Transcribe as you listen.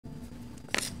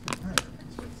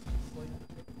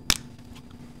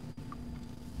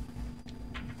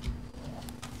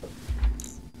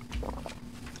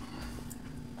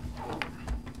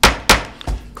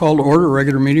Call to order a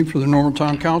regular meeting for the Normal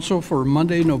Town Council for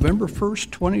Monday, November 1st,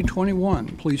 2021.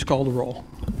 Please call the roll.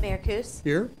 Mayor Coos?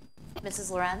 Here. Mrs.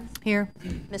 Lorenz? Here.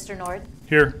 Mr. Nord?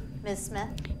 Here. Ms. Smith?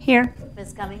 Here.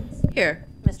 Ms. Cummings? Here.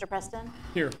 Mr. Preston?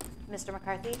 Here. Mr.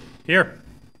 McCarthy? Here.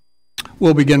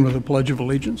 We'll begin with the Pledge of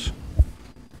Allegiance.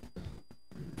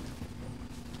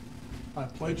 I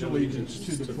pledge allegiance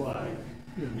to the flag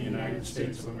In the United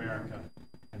States of America,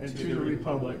 and to the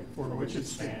republic for which it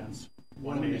stands,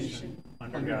 one nation,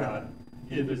 under God,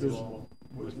 indivisible,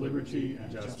 with liberty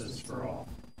and justice for all.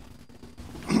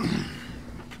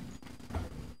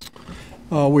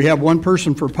 We have one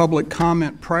person for public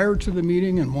comment prior to the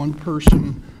meeting and one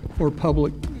person for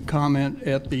public comment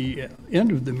at the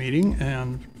end of the meeting.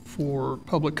 And for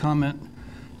public comment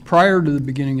prior to the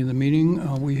beginning of the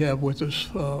meeting, we have with us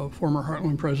former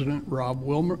Heartland President Rob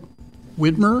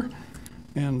Widmer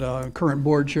and current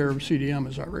board chair of CDM,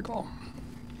 as I recall.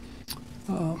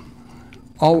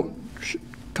 I'll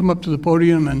come up to the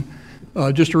podium and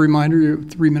just a reminder, you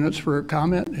have 3 minutes for a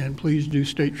comment, and please do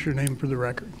state your name for the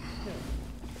record.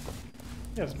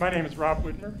 Yes, my name is Rob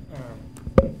Widmer,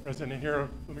 resident here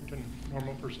of Bloomington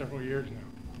Normal for several years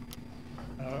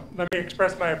now. Let me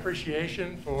express my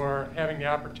appreciation for having the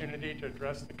opportunity to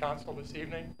address the council this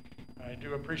evening. I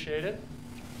do appreciate it.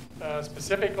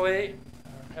 Specifically,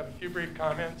 I have a few brief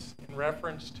comments in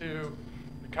reference to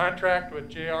the contract with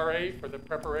JRA for the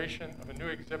preparation of a new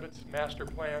exhibits master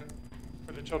plan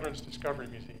for the Children's Discovery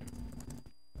Museum.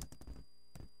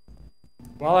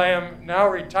 While I am now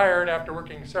retired after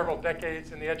working several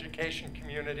decades in the education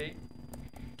community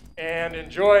and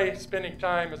enjoy spending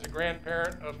time as a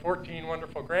grandparent of 14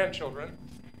 wonderful grandchildren,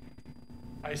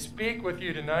 I speak with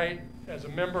you tonight as a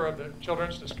member of the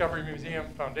Children's Discovery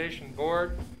Museum Foundation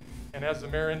Board and, as the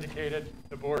mayor indicated,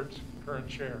 the board's current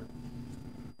chair.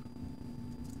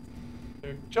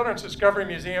 The Children's Discovery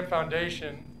Museum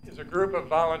Foundation is a group of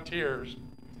volunteers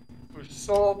whose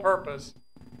sole purpose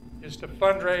is to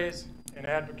fundraise and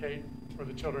advocate for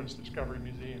the Children's Discovery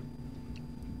Museum.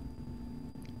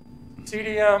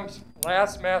 CDM's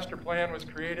last master plan was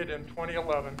created in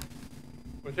 2011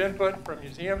 with input from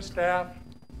museum staff,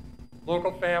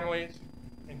 local families,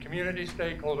 and community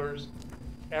stakeholders,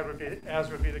 as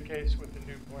would be the case with the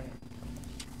new plan.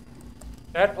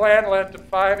 That plan led to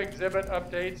 5 exhibit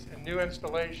updates and new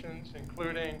installations,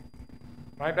 including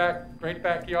My Great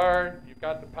Backyard, You've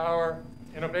Got the Power,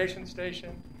 Innovation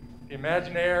Station, the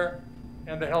Imaginaire,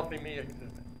 and the Healthy Me exhibit.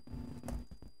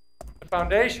 The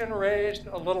foundation raised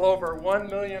a little over $1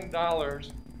 million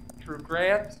through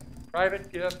grants, private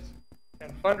gifts,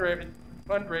 and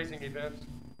fundraising events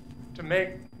to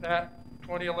make that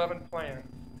 2011 plan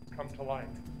come to life.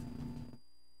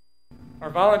 Our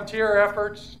volunteer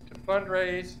efforts to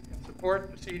fundraise and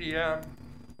support the CDM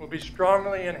will be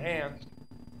strongly enhanced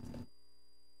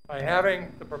by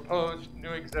having the proposed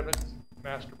new exhibits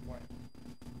master plan.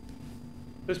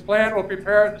 This plan will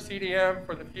prepare the CDM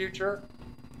for the future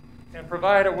and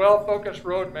provide a well-focused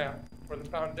roadmap for the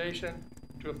foundation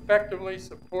to effectively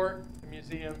support the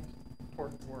museum's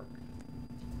important work.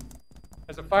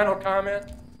 As a final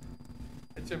comment,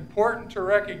 it's important to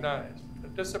recognize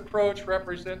that this approach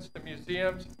represents the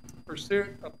museum's pursuit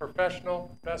of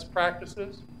professional best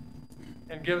practices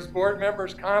and gives board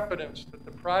members confidence that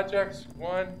the projects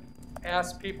one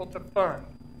asks people to fund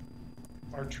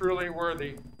are truly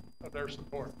worthy of their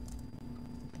support.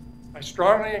 I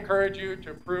strongly encourage you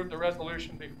to approve the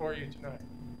resolution before you tonight.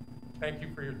 Thank you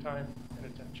for your time and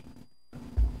attention.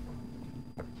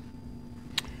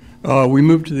 We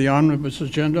move to the omnibus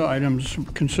agenda. Items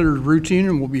considered routine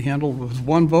and will be handled with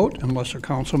one vote unless a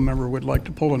council member would like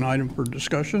to pull an item for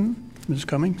discussion. Ms.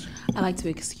 Cummings? I'd like to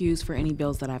excuse for any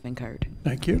bills that I've incurred.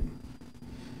 Thank you.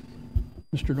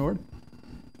 Mr. Nord?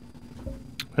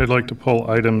 I'd like to pull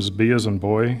items B as in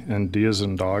boy and D as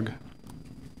in dog.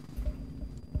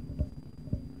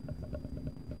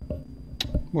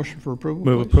 Motion for approval,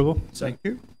 Move please. approval. Thank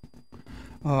you.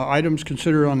 Items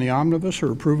considered on the omnibus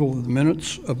are approval of the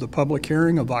minutes of the public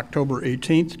hearing of October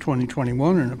 18th,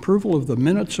 2021, and approval of the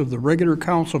minutes of the regular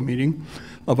council meeting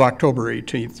of October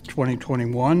 18th,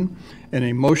 2021, and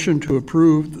a motion to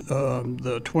approve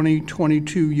the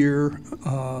 2022 year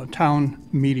town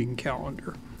meeting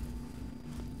calendar.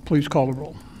 Please call the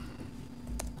roll.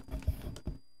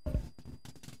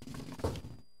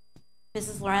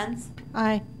 Mrs. Lorenz?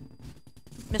 Aye.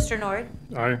 Mr. Nord?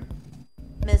 Aye.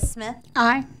 Ms. Smith?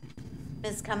 Aye.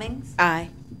 Ms. Cummings? Aye.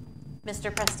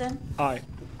 Mr. Preston? Aye.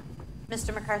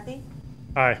 Mr. McCarthy?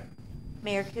 Aye.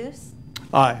 Mayor Coos?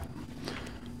 Aye.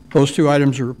 Those 2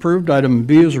 items are approved. Item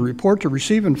B is a report to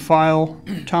receive and file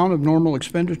Town of Normal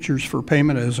expenditures for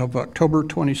payment as of October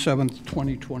 27th,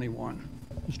 2021.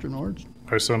 Mr. Nord?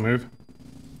 I so move.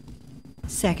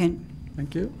 Second.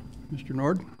 Thank you. Mr.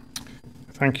 Nord?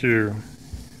 Thank you.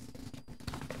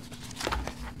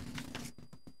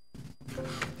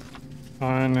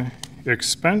 On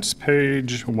expense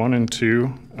page 1 and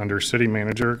 2, under city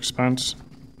manager expense,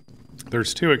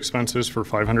 there's 2 expenses for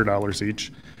 $500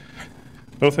 each.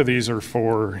 Both of these are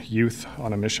for youth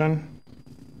on a mission.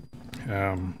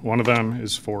 One of them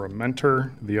is for a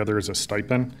mentor, the other is a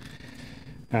stipend.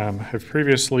 I've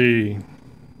previously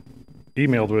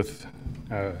emailed with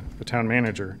the town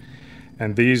manager,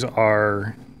 and these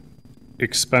are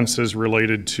expenses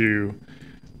related to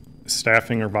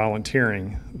staffing or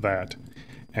volunteering that.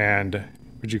 And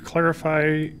would you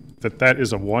clarify that that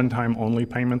is a one-time only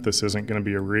payment? This isn't going to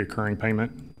be a reoccurring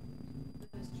payment?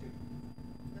 That is true.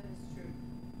 That is true.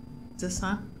 Is this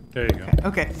on? There you go.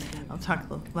 Okay, I'll talk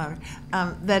a little louder.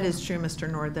 That is true, Mr.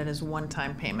 Nord. That is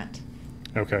one-time payment.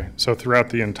 Okay, so throughout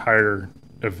the entire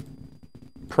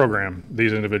program,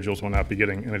 these individuals will not be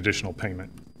getting an additional payment.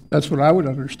 That's what I would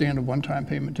understand a one-time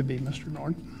payment to be, Mr.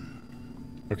 Nord.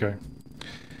 Okay.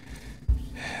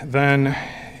 Then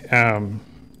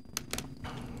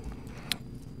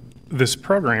this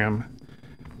program,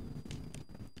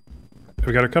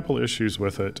 we've got a couple issues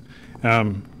with it.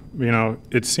 You know,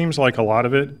 it seems like a lot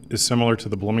of it is similar to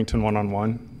the Bloomington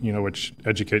one-on-one, you know, which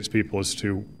educates people as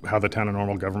to how the town of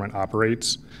Normal government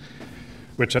operates,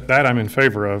 which at that I'm in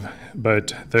favor of,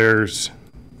 but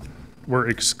we're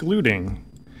excluding,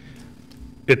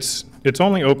 it's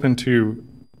only open to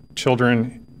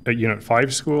children at Unit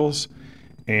 5 schools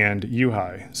and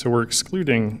U-High. So we're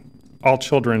excluding all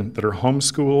children that are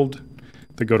homeschooled,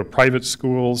 that go to private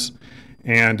schools,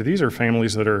 and these are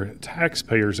families that are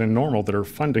taxpayers in Normal that are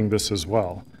funding this as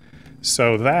well.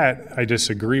 So that I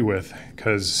disagree with,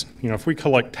 because, you know, if we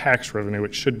collect tax revenue,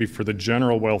 it should be for the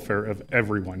general welfare of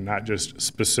everyone, not just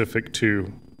specific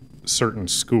to certain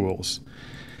schools.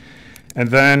 And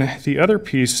then the other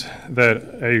piece that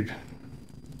I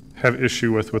have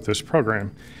issue with this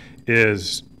program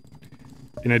is,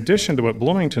 in addition to what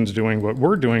Bloomington's doing, what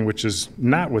we're doing, which is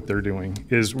not what they're doing,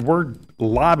 is we're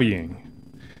lobbying.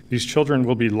 These children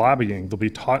will be lobbying. They'll be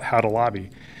taught how to lobby.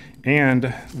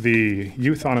 And the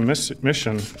Youth on a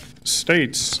Mission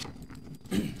states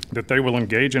that they will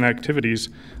engage in activities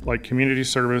like community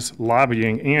service,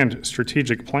 lobbying, and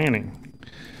strategic planning.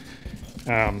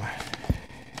 And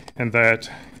that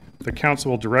the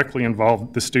council will directly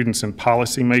involve the students in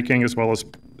policy making as well as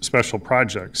special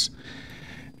projects.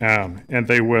 And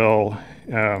they will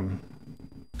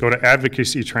go to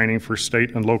advocacy training for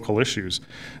state and local issues.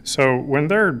 So when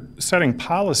they're setting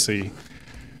policy,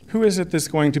 who is it that's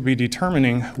going to be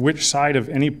determining which side of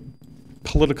any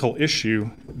political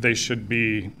issue they should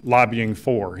be lobbying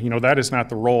for? You know, that is not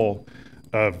the role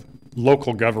of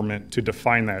local government to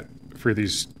define that for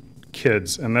these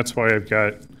kids. And that's why I've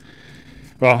got,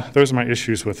 well, those are my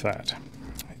issues with that.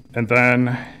 And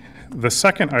then the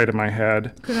second item I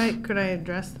had. Could I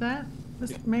address that,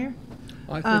 Mr. Mayor?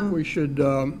 I think we should,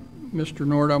 Mr.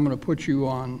 Nord, I'm going to put you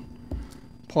on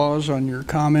pause on your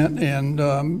comment, and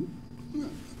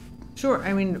Sure.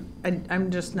 I mean, I'm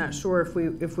just not sure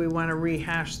if we want to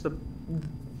rehash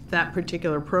that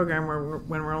particular program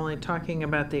when we're only talking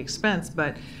about the expense,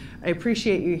 but I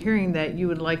appreciate you hearing that you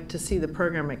would like to see the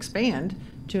program expand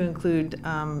to include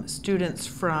students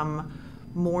from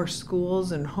more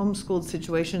schools and homeschooled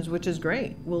situations, which is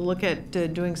great. We'll look at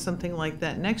doing something like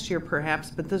that next year perhaps,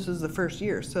 but this was the first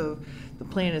year, so the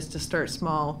plan is to start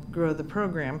small, grow the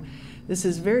program. This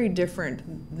is very different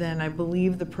than I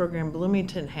believe the program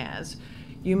Bloomington has.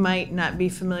 You might not be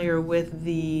familiar with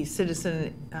the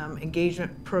citizen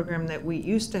engagement program that we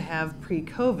used to have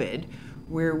pre-COVID,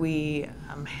 where we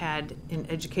had an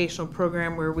educational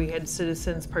program where we had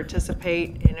citizens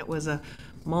participate, and it was a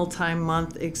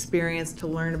multi-month experience to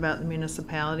learn about the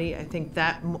municipality. I think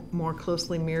that more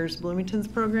closely mirrors Bloomington's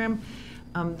program.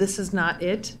 This is not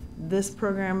it. This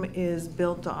program is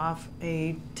built off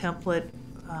a template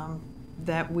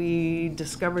that we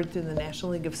discovered through the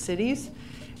National League of Cities,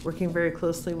 working very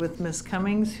closely with Ms.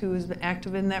 Cummings, who is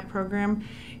active in that program,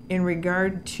 in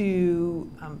regard to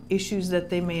issues that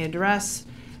they may address.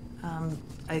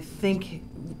 I think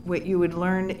what you would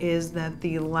learn is that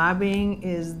the lobbying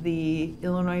is the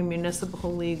Illinois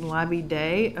Municipal League Lobby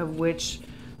Day, of which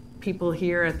people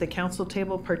here at the council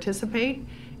table participate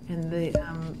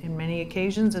in many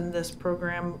occasions, and this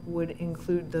program would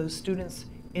include those students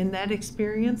in that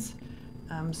experience.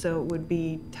 So it would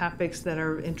be topics that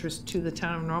are of interest to the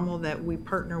town of Normal that we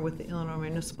partner with the Illinois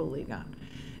Municipal League on.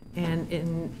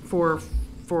 And for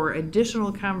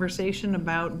additional conversation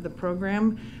about the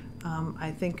program,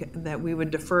 I think that we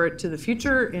would defer it to the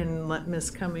future and let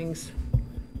Ms. Cummings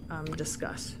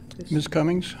discuss. Ms.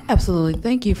 Cummings? Absolutely.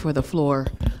 Thank you for the floor.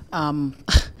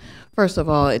 First of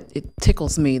all, it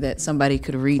tickles me that somebody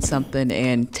could read something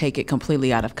and take it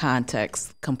completely out of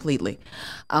context, completely.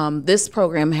 This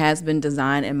program has been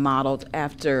designed and modeled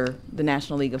after the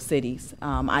National League of Cities.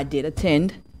 I did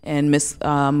attend, and Ms.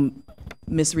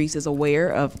 Reese is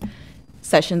aware of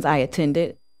sessions I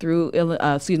attended through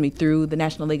the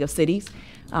National League of Cities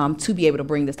to be able to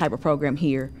bring this type of program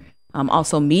here.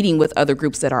 Also meeting with other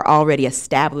groups that are already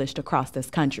established across this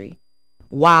country.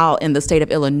 While in the state of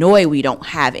Illinois, we don't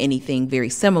have anything very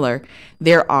similar,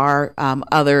 there are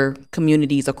other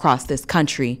communities across this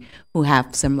country who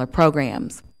have similar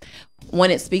programs.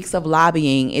 When it speaks of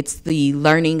lobbying, it's the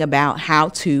learning about how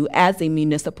to, as a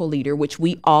municipal leader, which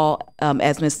we all,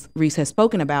 as Ms. Reese has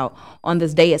spoken about, on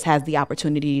this dais has the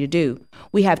opportunity to do.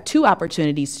 We have two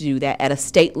opportunities to do that at a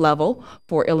state level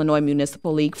for Illinois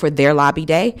Municipal League for their lobby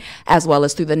day, as well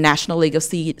as through the National League of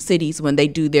Cities when they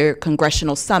do their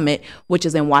congressional summit, which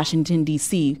is in Washington,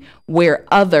 D.C., where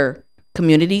other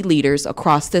community leaders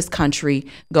across this country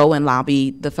go and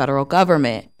lobby the federal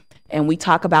government. And we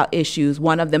talk about issues,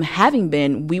 one of them having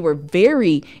been, we were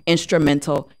very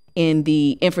instrumental in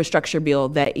the infrastructure bill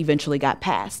that eventually got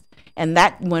passed. And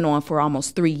that went on for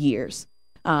almost 3 years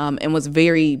and was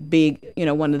very big,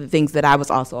 one of the things that I was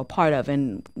also a part of,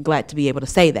 and glad to be able to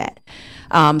say that.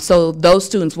 So those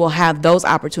students will have those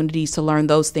opportunities to learn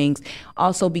those things.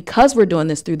 Also, because we're doing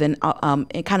this through the,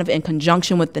 kind of in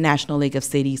conjunction with the National League of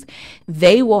Cities,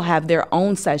 they will have their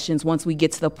own sessions once we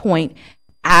get to the point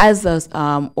as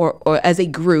a or as a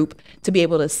group to be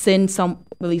able to send at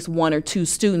least 1 or 2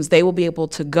 students. They will be able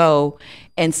to go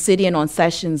and sit in on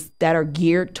sessions that are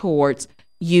geared towards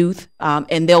youth,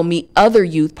 and they'll meet other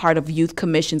youth, part of youth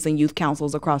commissions and youth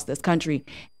councils across this country,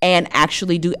 and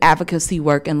actually do advocacy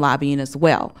work and lobbying as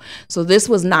well. So this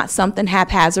was not something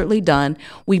haphazardly done.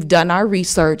 We've done our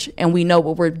research and we know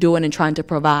what we're doing and trying to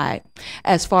provide.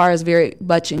 As far as very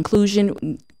much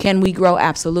inclusion, can we grow?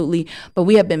 Absolutely. But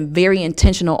we have been very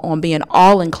intentional on being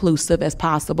all inclusive as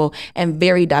possible and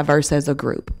very diverse as a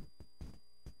group.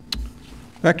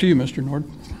 Back to you, Mr. Nord.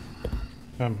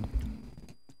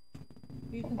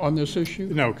 On this issue?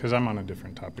 No, because I'm on a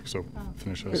different topic, so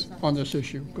finish this. On this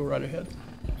issue, go right ahead.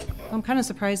 I'm kind of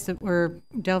surprised that we're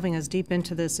delving as deep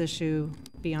into this issue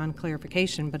beyond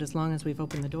clarification, but as long as we've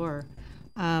opened the door.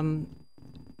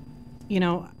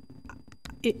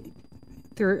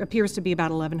 There appears to be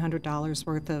about $1,100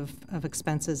 worth of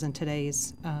expenses in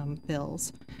today's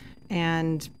bills.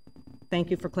 And thank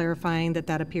you for clarifying that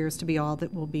that appears to be all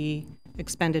that will be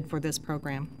expended for this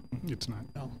program. It's not.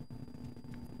 No.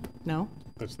 No?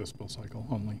 That's this bill cycle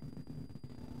only.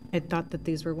 I thought that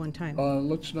these were one time.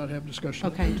 Let's not have discussion.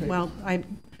 Okay, well,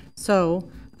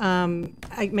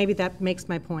 maybe that makes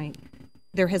my point.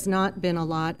 There has not been a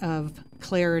lot of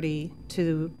clarity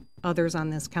to others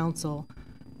on this council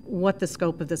what the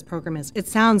scope of this program is. It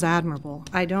sounds admirable.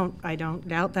 I don't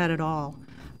doubt that at all.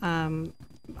 I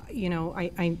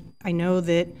know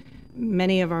that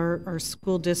many of our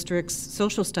school districts'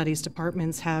 social studies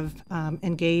departments have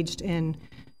engaged in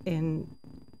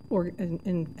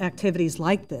activities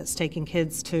like this, taking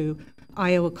kids to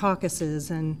Iowa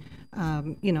caucuses and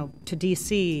to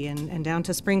DC and down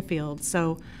to Springfield.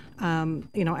 So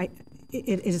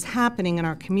it is happening in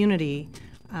our community,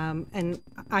 and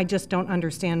I just don't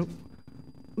understand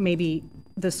maybe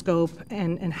the scope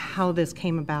and how this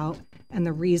came about and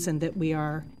the reason that we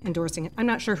are endorsing it. I'm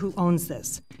not sure who owns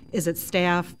this. Is it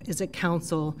staff? Is it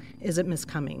council? Is it Ms.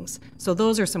 Cummings? So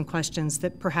those are some questions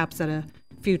that perhaps at a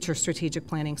future strategic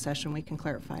planning session we can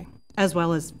clarify, as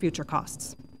well as future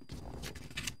costs.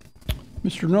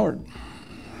 Mr. Nord.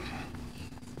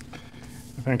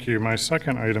 Thank you. My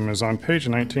second item is on page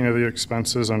 19 of the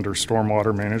expenses under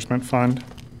Stormwater Management Fund.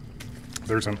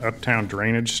 There's an uptown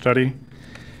drainage study.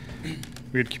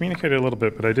 We had communicated a little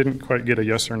bit, but I didn't quite get a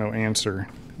yes or no answer.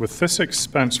 With this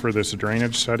expense for this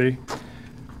drainage study,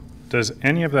 does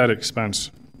any of that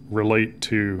expense relate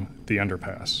to the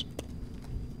underpass?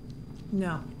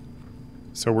 No.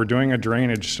 So we're doing a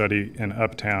drainage study in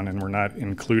Uptown and we're not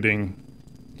including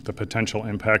the potential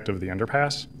impact of the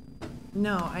underpass?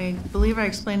 No, I believe I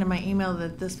explained in my email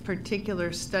that this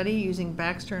particular study using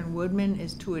Baxter and Woodman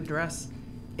is to address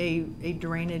a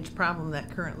drainage problem that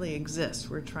currently exists.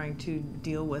 We're trying to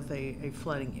deal with a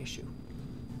flooding issue.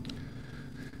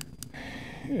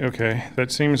 Okay,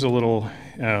 that seems a little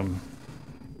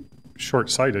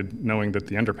short-sighted knowing that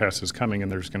the underpass is coming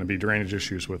and there's going to be drainage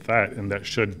issues with that, and that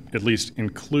should at least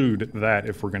include that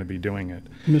if we're going to be doing it.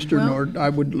 Mr. Well- Nord, I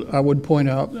would point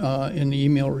out in the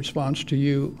email response to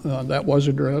you, that was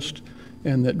addressed,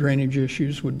 and that drainage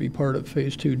issues would be part of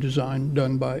Phase 2 design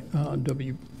done by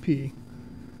WP.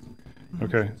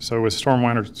 Okay, so with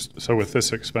stormwater, so with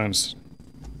this expense,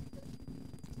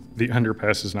 the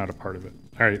underpass is not a part of it.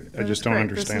 All right, I That just is don't correct.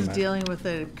 understand This is that. dealing with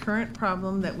a current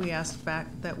problem that we asked back,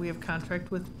 that we have contract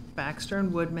with Baxter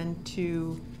and Woodman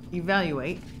to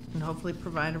evaluate and hopefully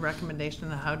provide a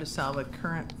recommendation on how to solve a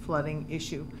current flooding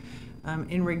issue.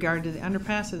 In regard to the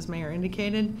underpass, as Mayor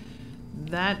indicated,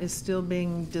 that is still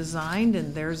being designed,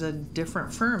 and there's a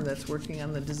different firm that's working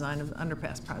on the design of the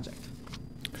underpass project.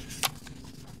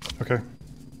 Okay.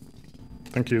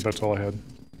 Thank you, that's all I had.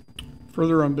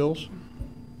 Further on bills?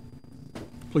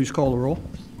 Please call the roll.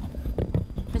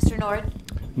 Mr. Nord?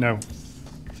 No.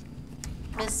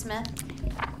 Ms. Smith?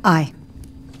 Aye.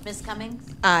 Ms.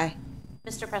 Cummings? Aye.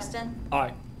 Mr. Preston?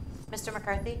 Aye. Mr.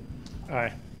 McCarthy?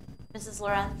 Aye. Mrs.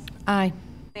 Lorenz? Aye.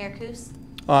 Mayor Kus?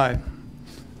 Aye.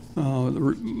 The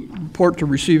report to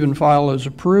receive and file is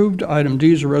approved. Item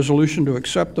D is a resolution to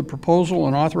accept the proposal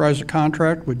and authorize a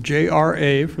contract with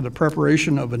JRA for the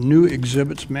preparation of a new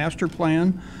exhibits master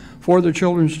plan for the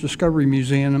Children's Discovery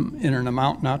Museum in an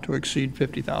amount not to exceed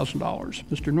 $50,000.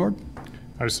 Mr. Nord?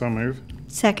 I so move.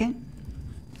 Second.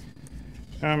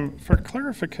 For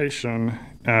clarification,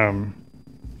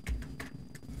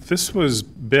 this was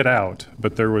bid out,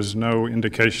 but there was no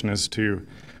indication as to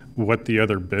what the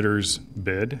other bidders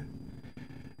bid.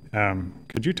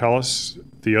 Could you tell us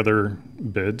the other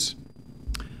bids?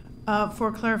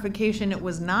 For clarification, it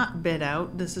was not bid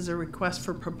out. This is a request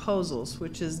for proposals,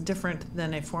 which is different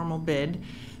than a formal bid.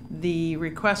 The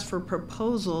request for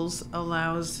proposals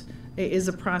is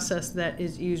a process that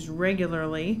is used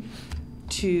regularly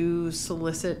to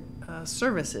solicit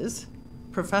services,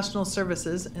 professional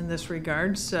services in this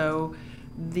regard. So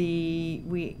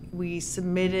we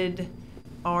submitted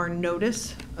our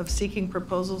notice of seeking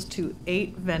proposals to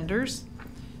 8 vendors.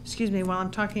 Excuse me, while I'm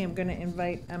talking, I'm going to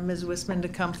invite Ms. Wisman to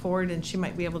come forward, and she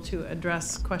might be able to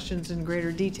address questions in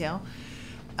greater detail.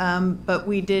 But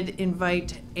we did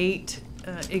invite 8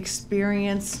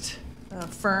 experienced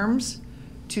firms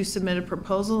to submit a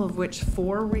proposal, of which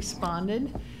 4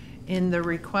 responded. In the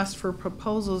request for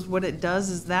proposals, what it does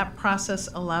is that process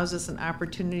allows us an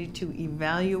opportunity to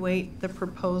evaluate the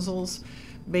proposals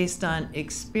based on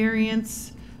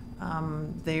experience,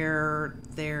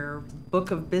 their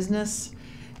book of business,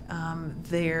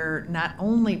 their not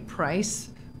only price,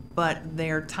 but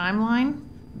their timeline,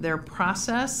 their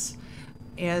process,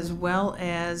 as well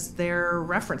as their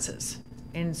references.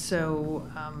 And so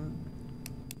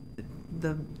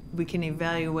we can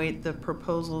evaluate the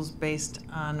proposals based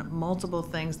on multiple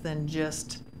things than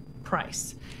just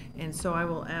price. And so I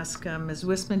will ask Ms.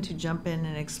 Wisman to jump in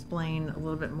and explain a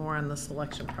little bit more on the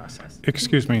selection process.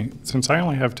 Excuse me, since I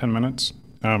only have 10 minutes,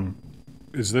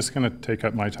 is this going to take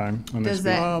up my time on this? Does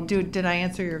that, did I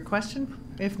answer your question?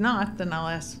 If not, then I'll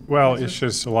ask. Well, Ms. it's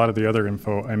just a lot of the other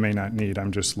info I may not need.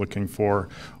 I'm just looking for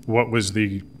what was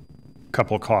the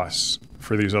couple costs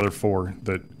for these other 4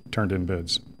 that turned in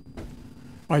bids.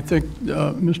 I think,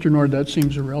 Mr. Nord, that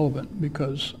seems irrelevant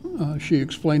because she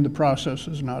explained the process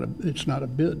is it's not a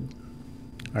bid.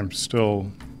 I'm still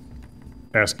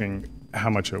asking how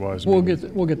much it was. We'll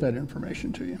get that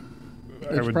information to you.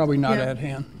 It's would- probably not Yeah. at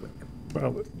hand.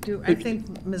 Well, I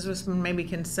think Ms. Wisman maybe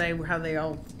can say how they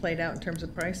all played out in terms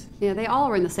of price. Yeah, they all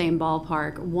were in the same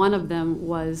ballpark. One of them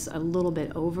was a little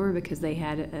bit over because they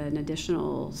had an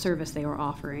additional service they were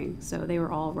offering. So they were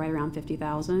all right around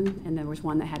 50,000, and there was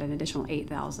one that had an additional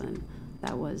 8,000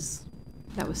 that was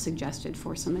suggested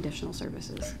for some additional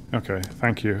services. okay,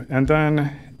 thank you. And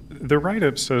then the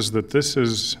write-up says that this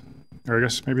is, or I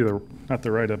guess maybe not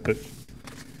the write-up, but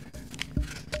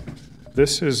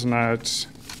this is not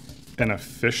an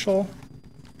official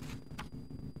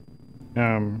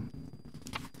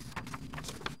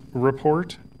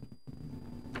report.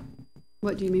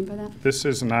 What do you mean by that? This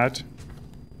is not,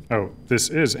 this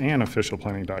is an official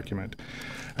planning document.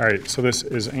 All right, so this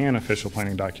is an official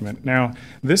planning document. Now,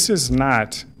 this is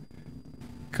not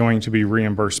going to be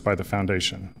reimbursed by the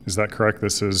foundation. Is that correct?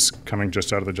 This is coming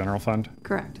just out of the general fund?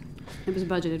 Correct. It was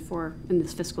budgeted for in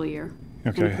this fiscal year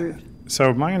and Okay. approved.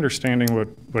 So my understanding,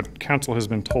 what council has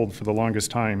been told for the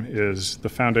longest time is the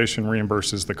foundation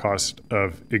reimburses the cost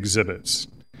of exhibits.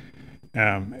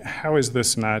 How is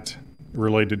this not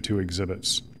related to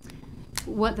exhibits?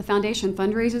 What the foundation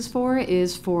fundraises for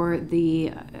is for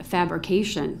the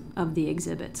fabrication of the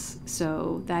exhibits.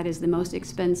 So that is the most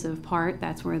expensive part.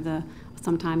 That's where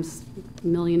sometimes $1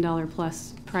 million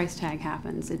plus price tag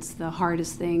happens. It's the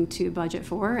hardest thing to budget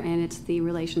for, and it's the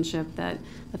relationship that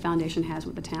the foundation has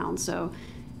with the town. So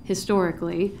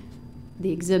historically,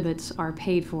 the exhibits are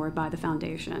paid for by the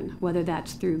foundation, whether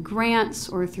that's through grants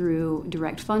or through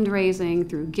direct fundraising,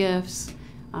 through gifts.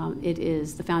 It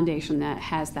is the foundation that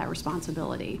has that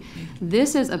responsibility.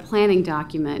 This is a planning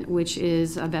document, which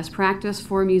is a best practice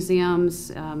for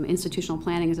museums. Institutional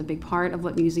planning is a big part of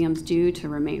what museums do to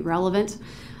remain relevant,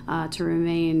 to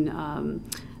remain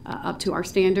up to our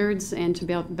standards, and to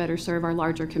be able to better serve our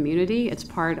larger community. It's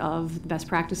part of best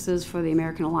practices for the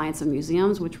American Alliance of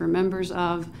Museums, which we're members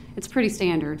of. It's pretty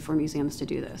standard for museums to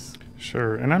do this.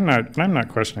 Sure, and I'm not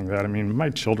questioning that. I mean,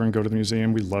 my children go to the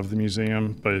museum. We love the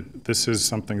museum, but this is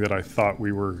something that I thought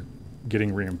we were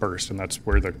getting reimbursed, and that's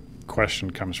where the question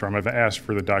comes from. I've asked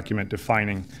for the document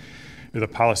defining, the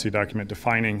policy document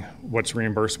defining what's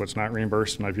reimbursed, what's not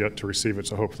reimbursed, and I've yet to receive it,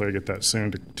 so hopefully I get that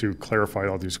soon to clarify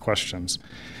all these questions.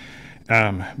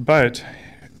 But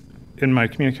in my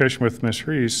communication with Ms.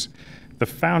 Reese, the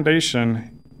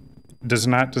foundation does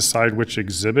not decide which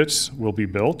exhibits will be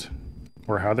built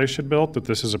or how they should be built, that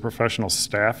this is a professional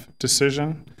staff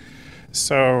decision.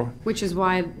 So, which is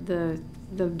why the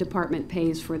department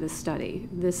pays for this study.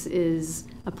 This is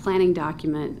a planning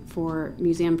document for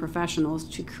museum professionals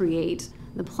to create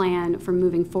the plan for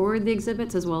moving forward the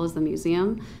exhibits as well as the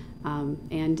museum.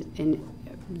 And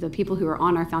the people who are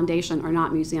on our foundation are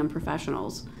not museum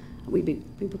professionals. We'd be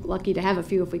lucky to have a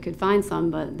few if we could find some,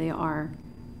 but they are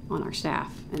on our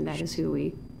staff, and that is who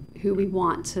we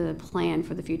want to plan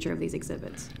for the future of these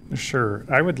exhibits. Sure.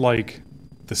 I would like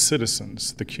the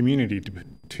citizens, the community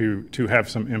to have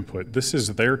some input. This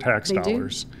is their tax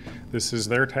dollars. This is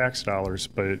their tax dollars,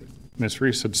 but Ms.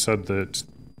 Reese had said that,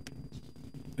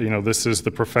 you know, this is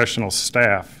the professional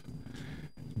staff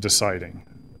deciding.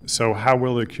 So how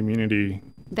will the community?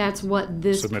 That's what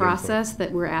this process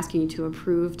that we're asking you to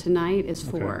approve tonight is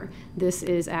for. Okay. This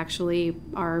is actually,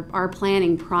 our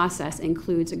planning process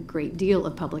includes a great deal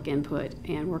of public input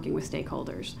and working with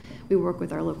stakeholders. We work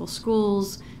with our local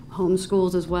schools, home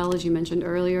schools as well, as you mentioned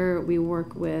earlier. We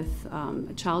work with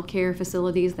child care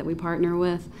facilities that we partner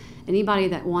with. Anybody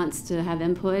that wants to have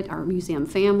input, our museum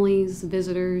families,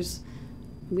 visitors,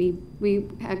 we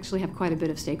actually have quite a bit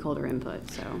of stakeholder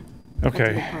input, so.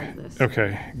 Okay.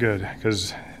 Okay, good.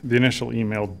 Because the initial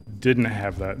email didn't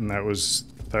have that, and that was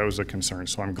a concern.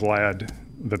 So I'm glad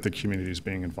that the community is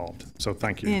being involved. So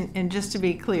thank you. And just to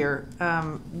be clear,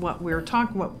 what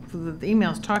the email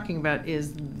is talking about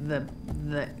is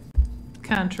the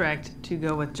contract to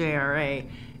go with JRA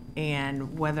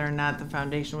and whether or not the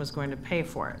foundation was going to pay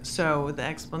for it. So the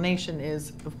explanation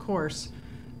is, of course,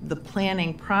 the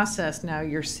planning process. Now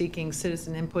you're seeking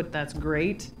citizen input. That's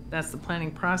great. That's the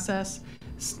planning process.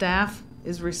 Staff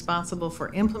is responsible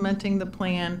for implementing the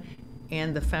plan,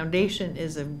 and the foundation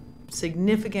is a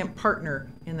significant partner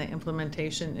in the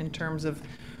implementation in terms of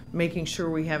making sure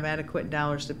we have adequate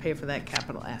dollars to pay for that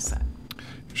capital asset.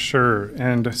 Sure.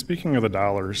 And speaking of the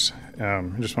dollars, I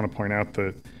just want to point out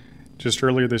that just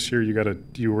earlier this year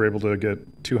you were able to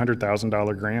get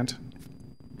 $200,000 grant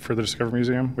for the Discovery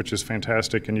Museum, which is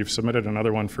fantastic, and you've submitted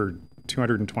another one for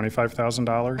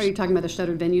 $225,000. Are you talking about the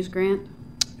Shuttered Venues grant?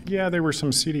 Yeah, there were some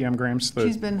CDM grants that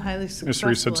she's been highly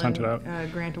successful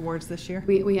in grant awards this year.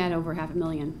 We had over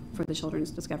 $500,000 for the Children's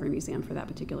Discovery Museum for that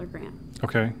particular grant.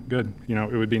 Okay, good. You know,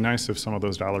 it would be nice if some of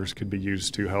those dollars could be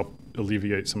used to help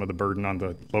alleviate some of the burden on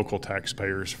the local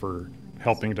taxpayers for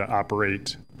helping to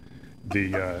operate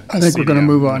the I think we're going to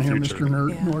move on here, future.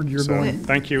 Mr. Nord. You're going.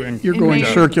 Thank you, and you're going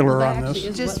circular on this.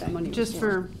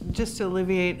 Just to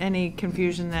alleviate any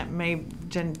confusion that may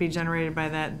be generated by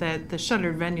that the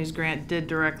Shuttered Venues grant did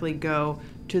directly go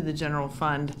to the general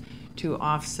fund to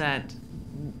offset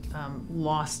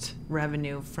lost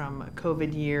revenue from a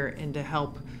COVID year and to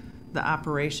help the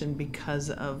operation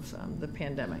because of the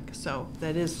pandemic. So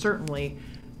that is certainly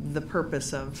the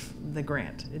purpose of the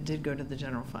grant. It did go to the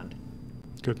general fund.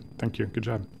 Good. Thank you. Good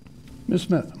job. Ms.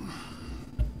 Smith.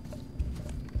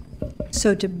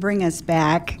 So to bring us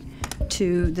back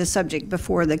to the subject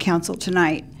before the council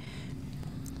tonight,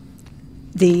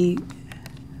 the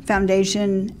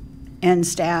foundation and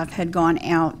staff had gone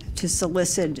out to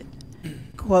solicit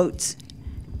quotes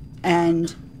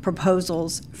and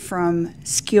proposals from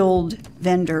skilled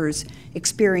vendors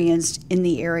experienced in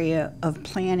the area of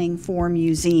planning for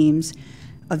museums.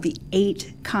 Of the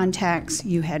 8 contacts,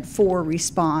 you had 4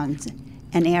 respond.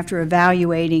 And after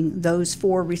evaluating those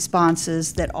 4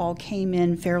 responses that all came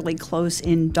in fairly close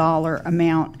in dollar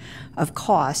amount of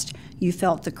cost, you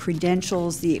felt the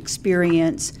credentials, the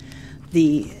experience,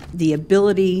 the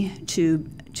ability to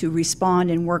to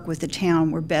respond and work with the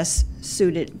town were best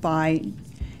suited by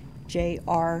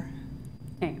JRA.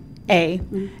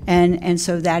 And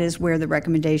so that is where the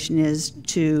recommendation is,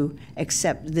 to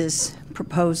accept this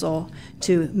proposal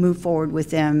to move forward with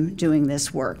them doing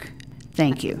this work.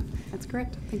 Thank you. That's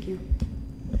correct. Thank you.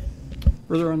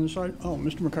 Further on this item? Oh,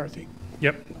 Mr. McCarthy.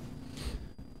 Yep.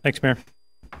 Thanks, Mayor.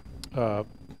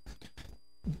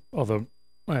 Although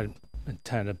I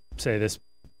intend to say this,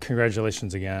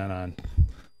 congratulations again on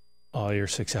all your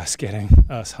success getting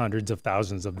us hundreds of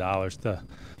thousands of dollars to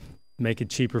make it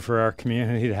cheaper for our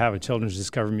community to have a Children's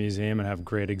Discovery Museum and have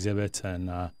great exhibits.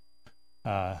 And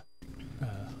I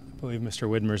believe Mr.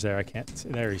 Widmer's there. I can't see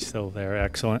there. He's still there.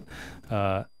 Excellent.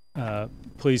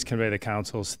 Please convey the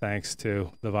council's thanks to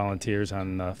the volunteers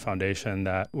on the foundation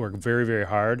that work very, very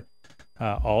hard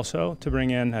also to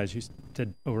bring in, as you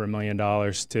did, over $1 million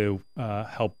to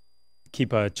help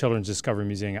keep a Children's Discovery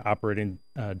Museum operating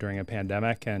during a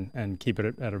pandemic and keep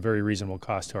it at a very reasonable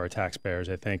cost to our taxpayers.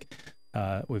 I think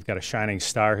we've got a shining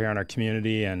star here in our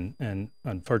community, and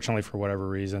unfortunately, for whatever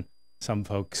reason, some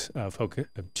folks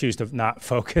choose to not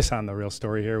focus on the real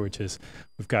story here, which is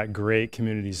we've got great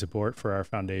community support for our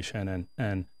foundation,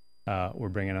 and we're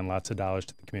bringing in lots of dollars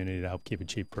to the community to help keep it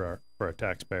cheap for our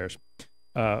taxpayers.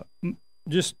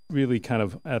 Just really kind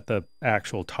of at the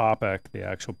actual topic, the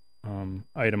actual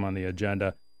item on the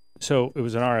agenda. So it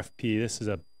was an RFP. This is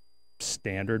a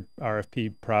standard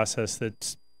RFP process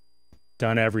that's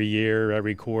done every year,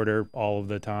 every quarter, all of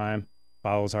the time,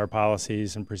 follows our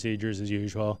policies and procedures as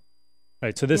usual.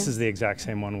 Right, so this is the exact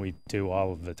same one we do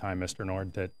all of the time, Mr.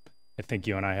 Nord, that I think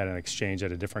you and I had an exchange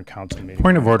at a different council meeting.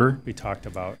 Point of order. We talked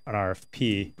about an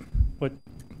RFP. What?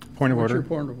 Point of What's order. your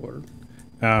point of order?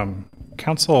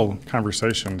 Council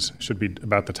conversations should be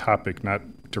about the topic, not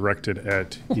directed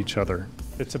at each other.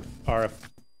 It's a RFP.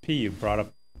 You brought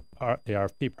up the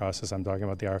RFP process. I'm talking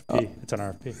about the RFP. It's an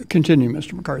RFP. Continue,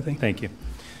 Mr. McCarthy. Thank you.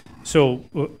 So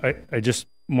I just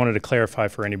wanted to clarify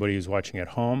for anybody who's watching at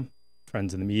home,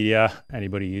 friends in the media,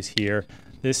 anybody who's here,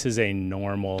 this is a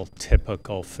normal,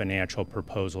 typical financial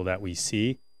proposal that we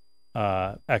see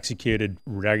executed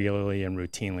regularly and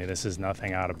routinely. This is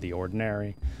nothing out of the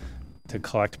ordinary. To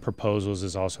collect proposals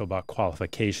is also about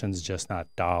qualifications, just not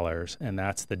dollars. And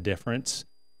that's the difference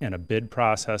in a bid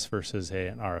process versus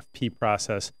an RFP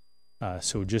process.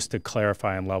 So just to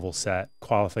clarify and level set,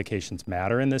 qualifications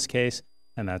matter in this case,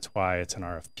 and that's why it's an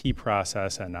RFP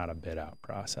process and not a bid out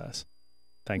process.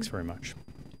 Thanks very much.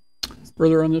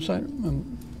 Further on this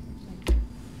item?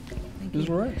 Ms.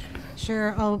 Lorenz.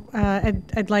 Sure.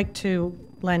 I'd like to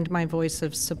lend my voice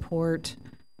of support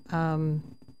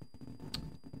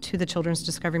to the Children's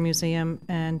Discovery Museum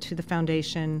and to the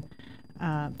foundation.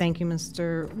 Thank you,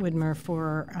 Mr. Widmer,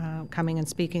 for coming and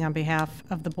speaking on behalf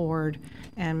of the board,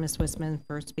 and Ms. Wisman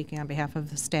for speaking on behalf of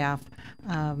the staff.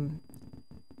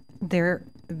 There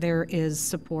is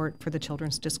support for the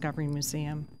Children's Discovery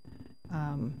Museum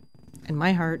in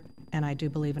my heart, and I do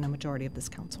believe in a majority of this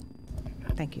council.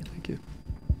 Thank you. Thank you.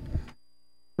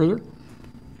 Further?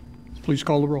 Please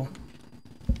call the roll.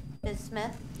 Ms.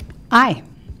 Smith? Aye.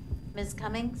 Ms.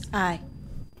 Cummings? Aye.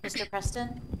 Mr.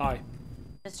 Preston? Aye.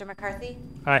 Mr. McCarthy?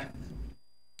 Aye.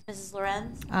 Mrs.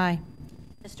 Lorenz? Aye.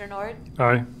 Mr. Nord?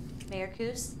 Aye. Mayor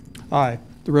Kus? Aye.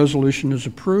 The resolution is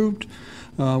approved.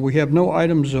 We have no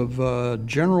items of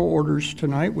general orders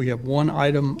tonight. We have one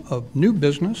item of new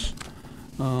business,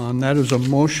 and that is a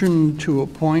motion to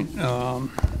appoint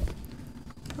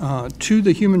to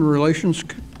the Human Relations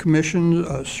Commission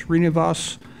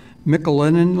Srinivas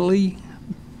Mikalenli.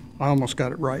 I almost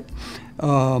got it right.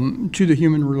 To the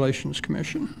Human Relations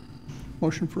Commission.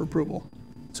 Motion for approval.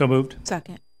 So moved.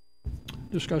 Second.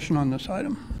 Discussion on this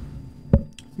item.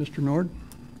 Mr. Nord?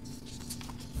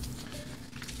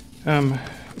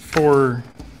 For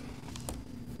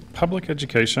public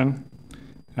education,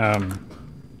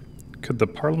 could the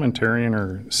parliamentarian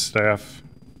or staff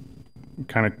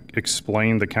kind of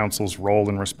explain the council's role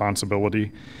and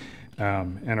responsibility?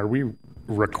 And are we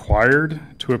required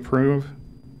to approve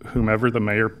whomever the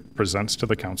mayor presents to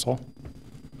the council?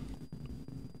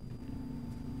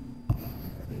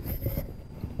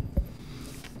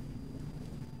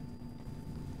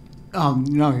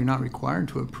 No, you're not required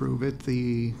to approve it.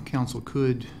 The council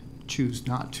could choose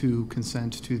not to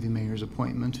consent to the mayor's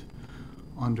appointment.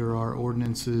 Under our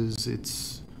ordinances,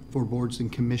 it's for boards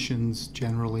and commissions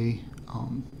generally.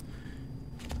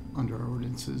 Under our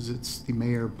ordinances, it's the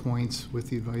mayor appoints with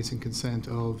the advice and consent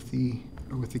of the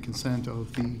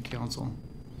council.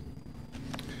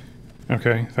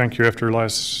 Okay, thank you. After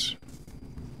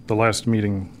the last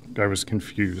meeting, I was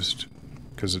confused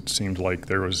because it seemed like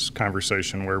there was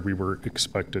conversation where we were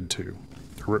expected to.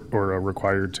 or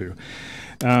required to.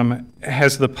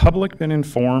 Has the public been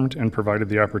informed and provided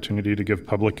the opportunity to give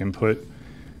public input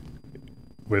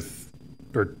with,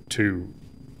 or to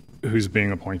who's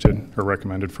being appointed or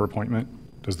recommended for appointment?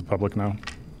 Does the public know?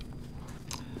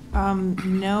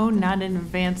 No, not in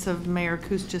advance of Mayor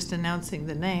Coos just announcing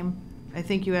the name. I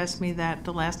think you asked me that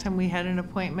the last time we had an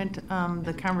appointment.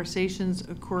 The conversations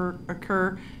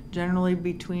occur generally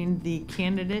between the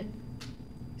candidate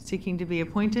seeking to be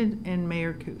appointed and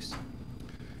Mayor Coos.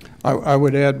 I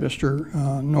would add,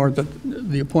 Mr. Nord, that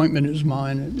the appointment is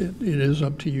mine. It is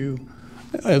up to you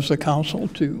as the council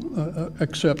to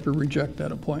accept or reject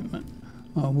that appointment.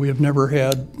 We have never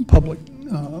had public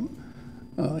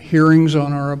hearings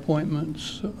on our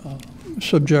appointments,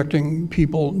 subjecting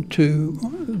people to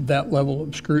that level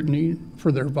of scrutiny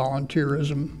for their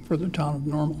volunteerism for the town of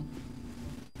Normal.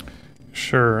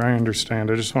 Sure, I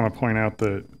understand. I just want to point out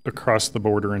that across the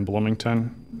border in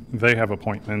Bloomington, they have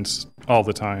appointments all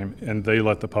the time, and they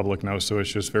let the public know, so it's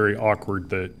just very awkward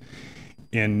that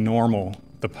in Normal,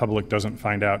 the public doesn't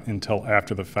find out until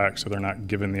after the fact, so they're not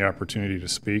given the opportunity to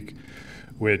speak,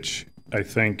 which I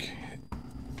think,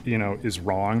 you know, is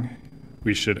wrong.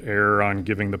 We should err on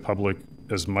giving the public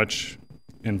as much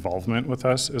involvement with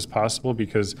us as possible,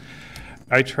 because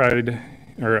I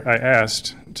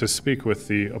asked to speak with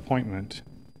the appointee,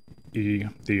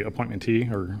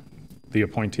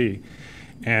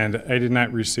 and I did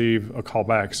not receive a call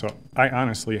back. So I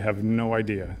honestly have no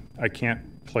idea. I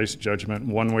can't place judgment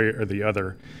one way or the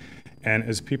other. And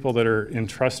as people that are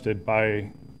entrusted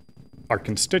by our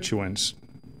constituents,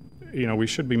 you know, we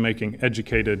should be making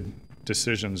educated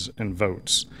decisions and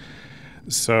votes.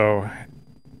 So,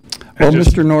 well,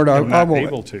 Mr. Nord,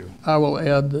 I will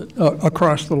add that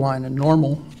across the line in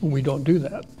Normal, we don't do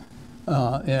that.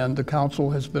 And the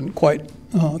council has been quite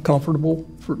comfortable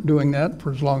for doing that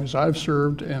for as long as I've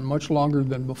served, and much longer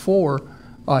than before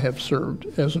I have served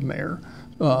as a mayor.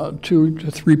 2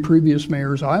 to 3 previous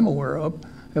mayors I'm aware of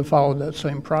have followed that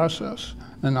same process.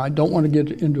 And I don't want to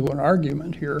get into an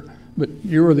argument here, but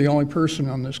you are the only person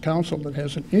on this council that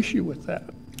has an issue with that.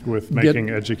 With making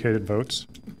educated votes?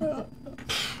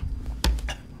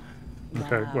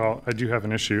 Okay, well, I do have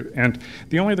an issue. And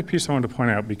the only other piece I wanted to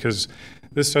point out, because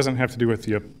this doesn't have to do with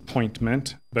the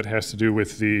appointment, but has to do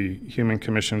with the Human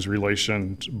Commissions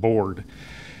Relations Board.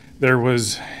 There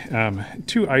was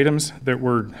 2 items that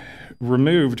were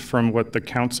removed from what the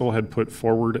council had put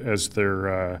forward as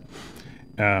their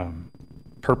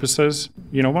purposes.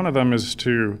 You know, one of them is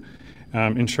to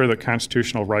ensure that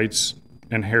constitutional rights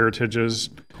and heritages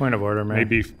Point of order, Mayor. may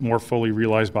be more fully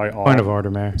realized by all. Point of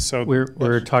order, Mayor. So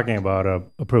we're talking about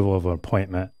approval of an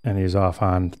appointment, and he's off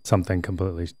on something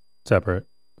completely separate.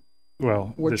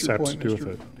 Well, What's this your has point, to do Mr.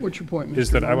 with it. What's your point, Mr.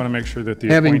 Is that I Nord? want to make sure that the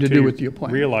Having to do appointee with the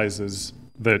appointment. realizes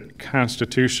that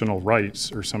constitutional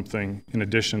rights are something in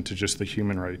addition to just the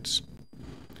human rights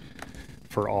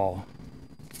for all.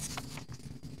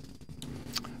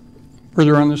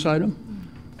 Further on this item?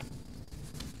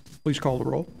 Please call the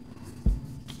roll.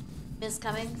 Ms.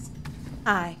 Cummings?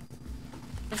 Aye.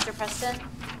 Mr. Preston?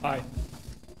 Aye.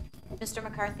 Mr.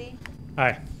 McCarthy?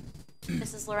 Aye.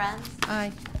 Mrs. Lorenz?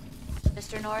 Aye.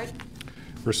 Mr. Nord?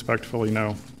 Respectfully,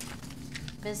 no.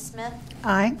 Ms. Smith?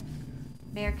 Aye.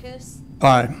 Mayor Coos?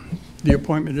 Aye. The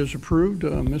appointment is approved.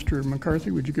 Mr.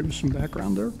 McCarthy, would you give us some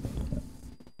background there?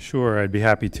 Sure, I'd be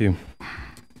happy to.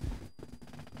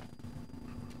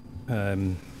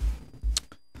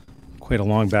 Quite a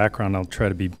long background. I'll try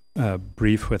to be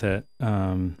brief with it.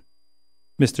 Mr.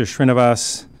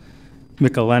 Srinivas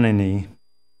Mikalenini,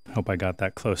 I hope I got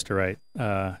that close to right,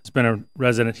 has been a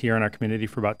resident here in our community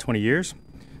for about 20 years.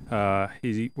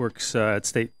 He works at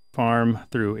State Farm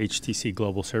through HTC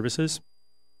Global Services.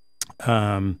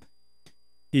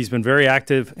 He's been very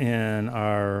active in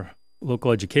our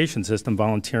local education system,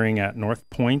 volunteering at North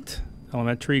Point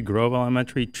Elementary, Grove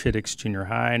Elementary, Chittix Junior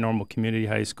High, Normal Community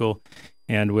High School,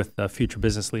 and with the Future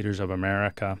Business Leaders of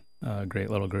America, a great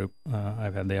little group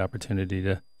I've had the opportunity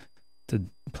to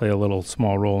play a little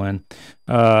small role in.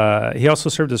 He also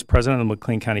served as president of the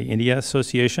McLean County India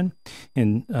Association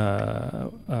in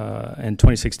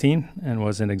 2016 and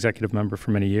was an executive member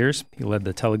for many years. He led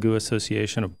the Telugu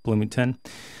Association of Bloomington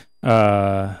in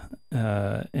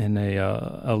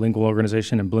a lingual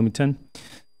organization in Bloomington.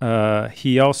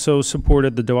 He also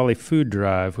supported the Diwali Food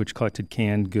Drive, which collected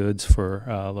canned goods for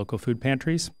local food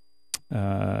pantries.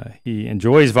 He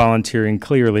enjoys volunteering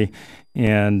clearly,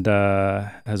 and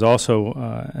has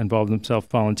also involved himself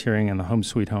volunteering in the Home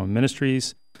Sweet Home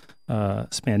Ministries,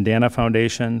 Spandana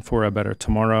Foundation, For a Better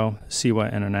Tomorrow,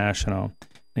 Siwa International.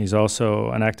 And he's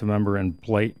also an active member in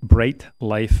Bright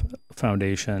Life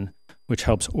Foundation, which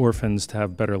helps orphans to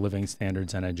have better living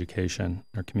standards and education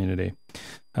in our community.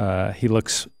 He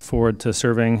looks forward to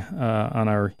serving on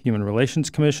our Human Relations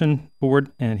Commission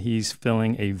board, and he's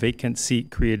filling a vacant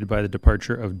seat created by the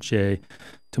departure of Jay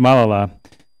Tumalala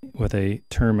with a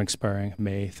term expiring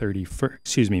March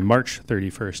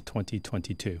 31st,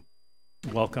 2022.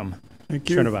 Welcome, Thank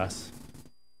you. Srinivas.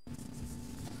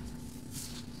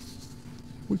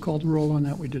 We called the roll on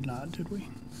that? We did not, did we?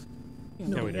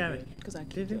 No, we we got did. it. Because I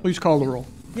Did you? Please call the roll.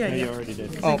 Yeah, you yeah. already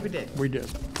did. I think we did. We did.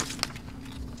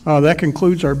 That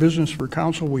concludes our business for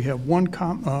council. We have one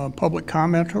public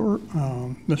commenter,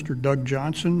 Mr. Doug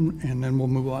Johnson, and then we'll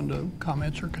move on to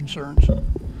comments or concerns.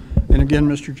 And again,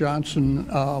 Mr. Johnson,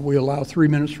 we allow 3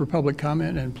 minutes for public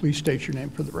comment, and please state your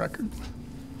name for the record.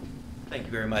 Thank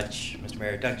you very much, Mr.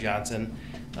 Mayor. Doug Johnson.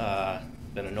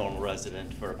 Been a Normal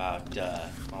resident for about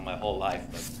my whole life,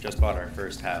 but just bought our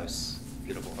first house,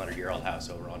 beautiful 100-year-old house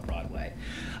over on Broadway.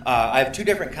 I have two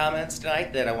different comments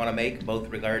tonight that I want to make, both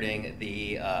regarding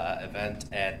the event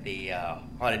at the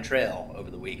Haunted Trail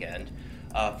over the weekend.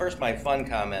 First, my fun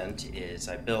comment is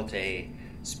I built a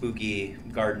spooky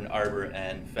garden arbor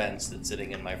and fence that's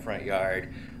sitting in my front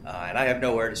yard, and I have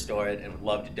nowhere to store it and would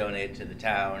love to donate it to the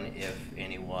town if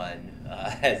anyone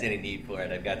has any need for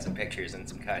it. I've got some pictures and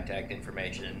some contact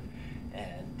information,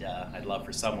 and I'd love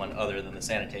for someone other than the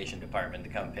sanitation department to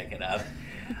come pick it up.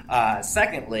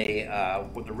 Secondly,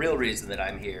 the real reason that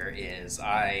I'm here is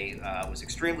I was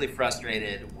extremely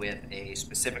frustrated with a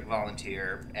specific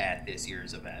volunteer at this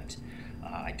year's event.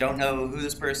 I don't know who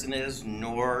this person is,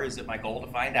 nor is it my goal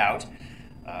to find out,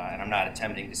 and I'm not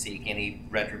attempting to seek any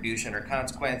retribution or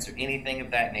consequence or anything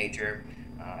of that nature.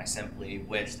 I simply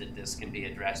wish that this can be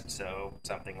addressed so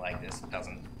something like this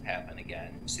doesn't happen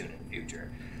again soon in the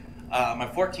future. My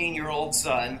 14-year-old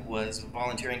son was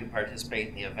volunteering to participate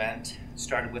in the event.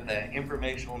 Started with an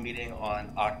informational meeting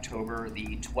on October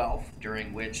the 12th,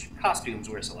 during which costumes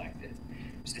were selected.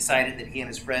 It was decided that he and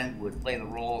his friend would play the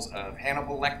roles of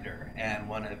Hannibal Lecter and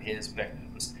one of his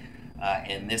victims.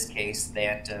 In this case,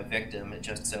 that victim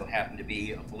just so happened to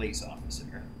be a police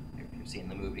officer. If you've seen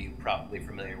the movie, you're probably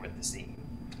familiar with the scene.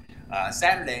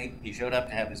 Saturday, he showed up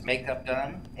to have his makeup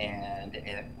done, and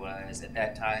it was at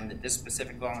that time that this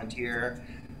specific volunteer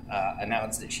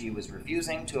announced that she was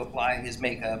refusing to apply his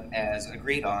makeup as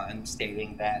agreed on,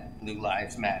 stating that Blue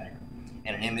Lives Matter,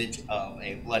 and an image of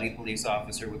a bloody police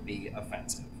officer would be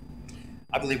offensive.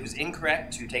 I believe it was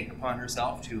incorrect to take it upon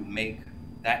herself to make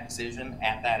that decision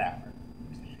at that hour.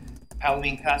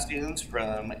 Halloween costumes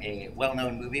from a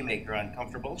well-known movie make her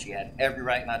uncomfortable. She had every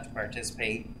right not to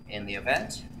participate in the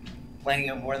event. Plenty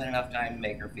of more than enough time to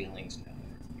make her feelings known.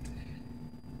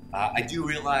 I do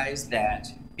realize that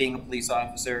being a police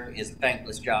officer is a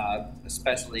thankless job,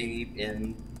 especially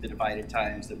in the divided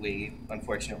times that we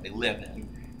unfortunately live in.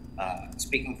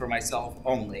 Speaking for myself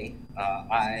only,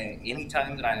 any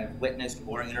time that I have witnessed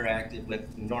or interacted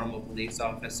with normal police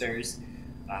officers,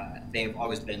 they've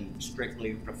always been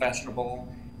strictly professional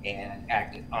and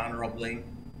acted honorably.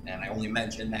 And I only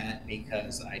mention that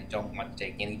because I don't want to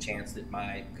take any chance that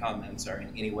my comments are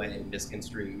in any way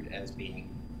misconstrued as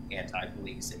being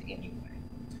anti-police in any way.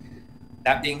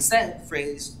 That being said, the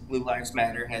phrase Blue Lives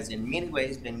Matter has in many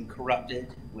ways been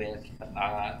corrupted with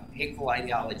hateful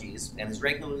ideologies and is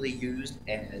regularly used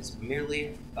as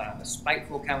merely a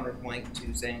spiteful counterpoint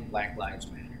to saying Black Lives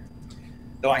Matter.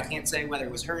 Though I can't say whether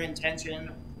it was her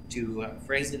intention to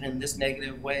phrase it in this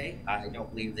negative way, I don't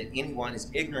believe that anyone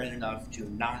is ignorant enough to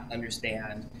not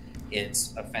understand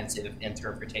its offensive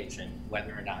interpretation,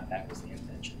 whether or not that was the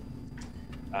intention.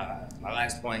 My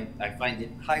last point, I find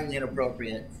it highly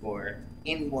inappropriate for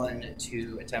anyone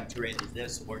to attempt to raise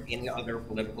this or any other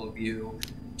political view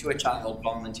to a child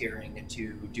volunteering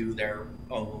to do their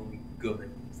own good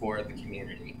for the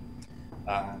community.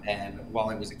 And while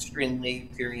I was extremely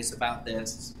curious about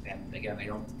this, and again, I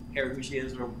don't care who she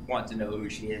is or want to know who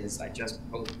she is, I just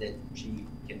hope that she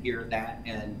can hear that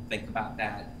and think about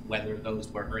that, whether those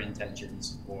were her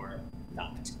intentions or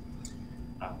not.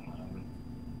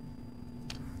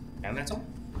 And that's all.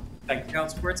 Thank you,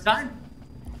 Council, for its time.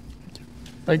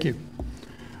 Thank you.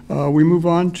 We move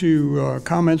on to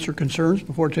comments or concerns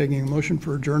before taking a motion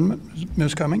for adjournment.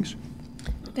 Ms. Cummings.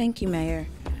 Thank you, Mayor.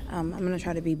 I'm going to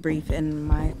try to be brief in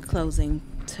my closing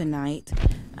tonight.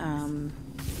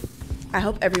 I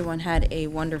hope everyone had a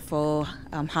wonderful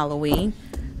Halloween.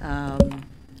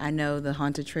 I know the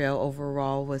Haunted Trail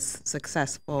overall was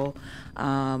successful,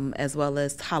 as well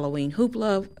as Halloween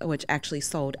Hoopla, which actually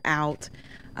sold out.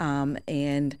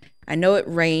 And I know it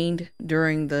rained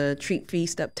during the treat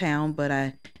feast uptown, but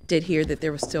I did hear that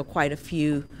there was still quite a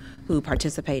few who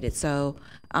participated. So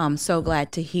I'm so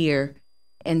glad to hear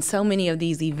And so many of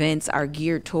these events are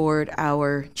geared toward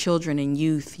our children and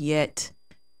youth, yet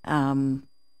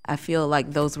I feel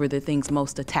like those were the things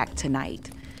most attacked tonight.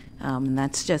 And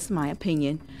that's just my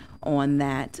opinion on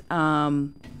that.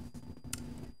 I'm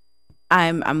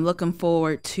looking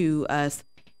forward to us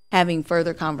having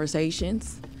further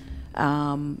conversations.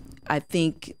 I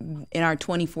think in our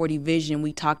 2040 vision,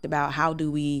 we talked about how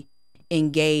do we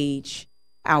engage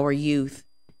our youth,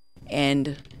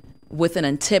 and with an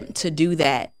attempt to do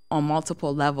that on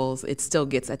multiple levels, it still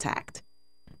gets attacked.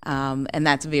 And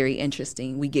that's very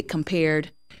interesting. We get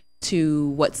compared to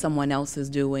what someone else is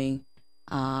doing.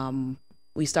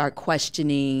 We start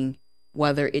questioning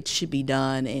whether it should be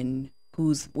done and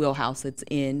whose wheelhouse it's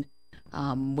in,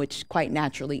 which quite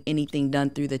naturally anything done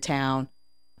through the town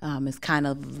is kind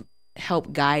of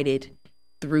help guided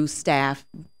through staff.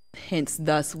 Hence,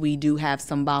 thus, we do have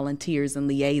some volunteers and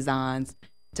liaisons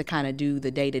to kind of do the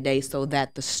day-to-day so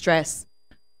that the stress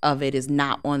of it is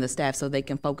not on the staff so they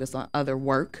can focus on other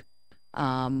work.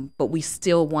 But we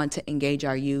still want to engage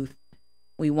our youth.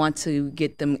 We want to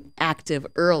get them active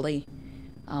early.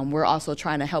 We're also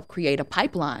trying to help create a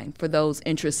pipeline for those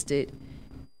interested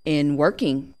in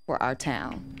working for our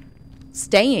town,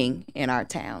 staying in our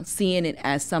town, seeing it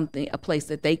as something, a place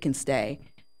that they can stay.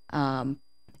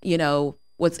 You know,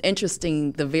 what's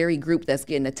interesting, the very group that's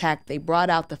getting attacked, they brought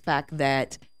out the fact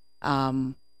that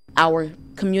our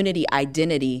community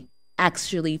identity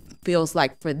actually feels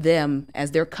like for them,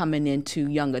 as they're coming into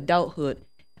young adulthood,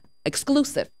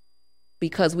 exclusive,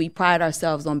 because we pride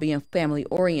ourselves on being family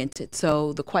oriented.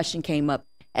 So the question came up,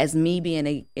 as me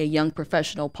being a young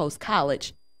professional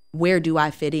post-college, where do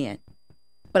I fit in?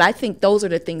 But I think those are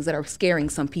the things that are scaring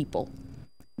some people,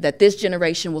 that this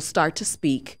generation will start to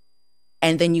speak,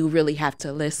 and then you really have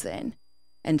to listen.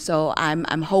 And so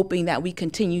I'm hoping that we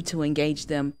continue to engage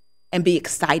them and be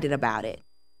excited about it,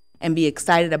 and be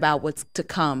excited about what's to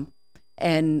come,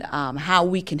 and how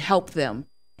we can help them,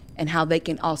 and how they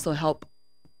can also help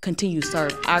continue to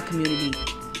serve our community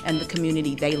and the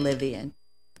community they live in.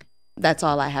 That's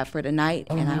all I have for tonight,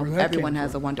 and I hope everyone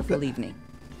has a wonderful evening.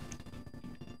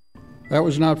 That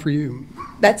was not for you.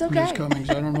 That's okay. Ms. Cummings,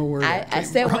 I don't know where that I came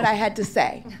said from. what I had to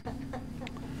say.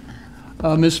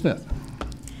 Ms. Smith.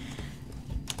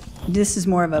 This is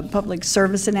more of a public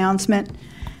service announcement.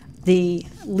 The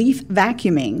leaf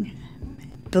vacuuming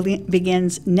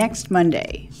begins next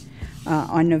Monday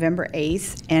on November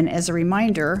 8th. And as a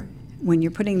reminder, when you're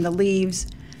putting the leaves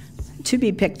to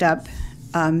be picked up,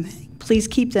 please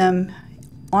keep them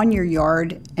on your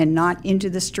yard and not into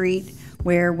the street,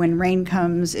 where when rain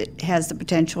comes, it has the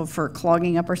potential for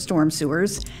clogging up our storm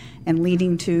sewers and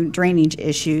leading to drainage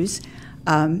issues.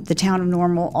 The town of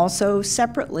Normal also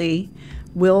separately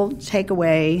will take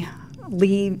away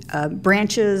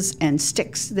branches and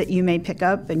sticks that you may pick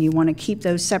up, and you want to keep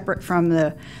those separate from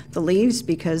the leaves,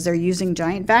 because they're using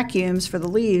giant vacuums for the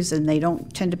leaves, and they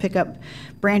don't tend to pick up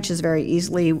branches very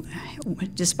easily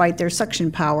despite their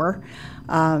suction power.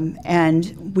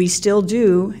 And we still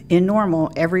do, in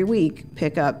Normal, every week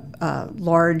pick up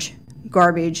large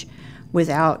garbage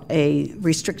without a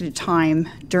restricted time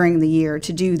during the year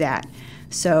to do that.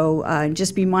 So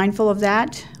just be mindful of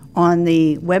that. On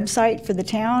the website for the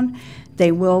town,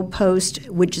 they will post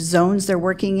which zones they're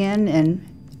working in, and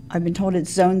I've been told it's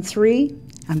Zone 3.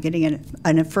 I'm getting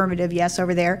an affirmative yes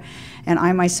over there. And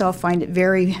I myself find it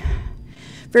very,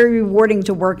 very rewarding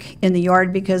to work in the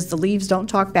yard, because the leaves don't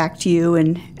talk back to you,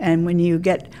 and when you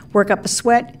work up a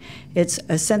sweat, it's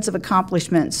a sense of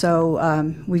accomplishment.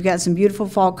 So we've got some beautiful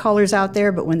fall colors out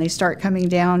there, but when they start coming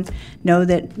down, know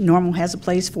that Normal has a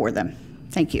place for them.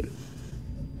 Thank you.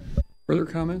 Further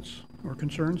comments or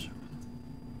concerns?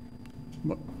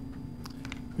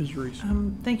 Ms. Reese.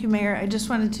 Thank you, Mayor. I just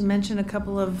wanted to mention a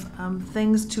couple of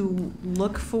things to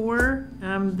look for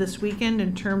this weekend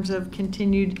in terms of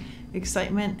continued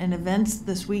excitement and events.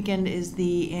 This weekend is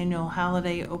the annual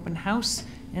holiday open house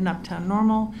in Uptown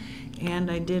Normal.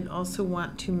 And I did also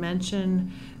want to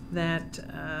mention that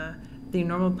the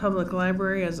Normal Public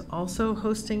Library is also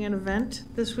hosting an event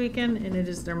this weekend, and it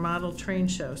is their model train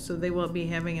show. So they will be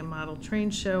having a model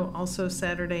train show also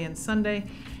Saturday and Sunday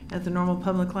at the Normal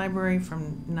Public Library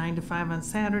from 9 to 5 on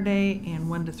Saturday and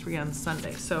 1 to 3 on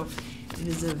Sunday. So it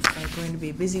is going to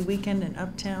be a busy weekend in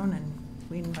Uptown, and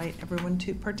we invite everyone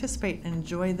to participate and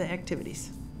enjoy the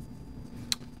activities.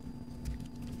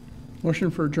 Motion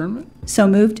for adjournment? So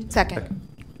moved. Second.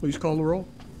 Please call the roll.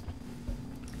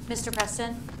 Mr.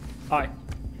 Preston? Aye.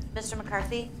 Mr.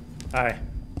 McCarthy? Aye.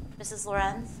 Mrs.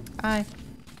 Lorenz? Aye.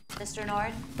 Mr.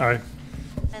 Nord? Aye.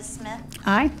 Ms. Smith?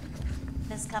 Aye.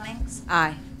 Ms. Cummings?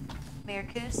 Aye. Mayor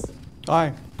Kus?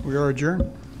 Aye. We are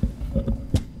adjourned.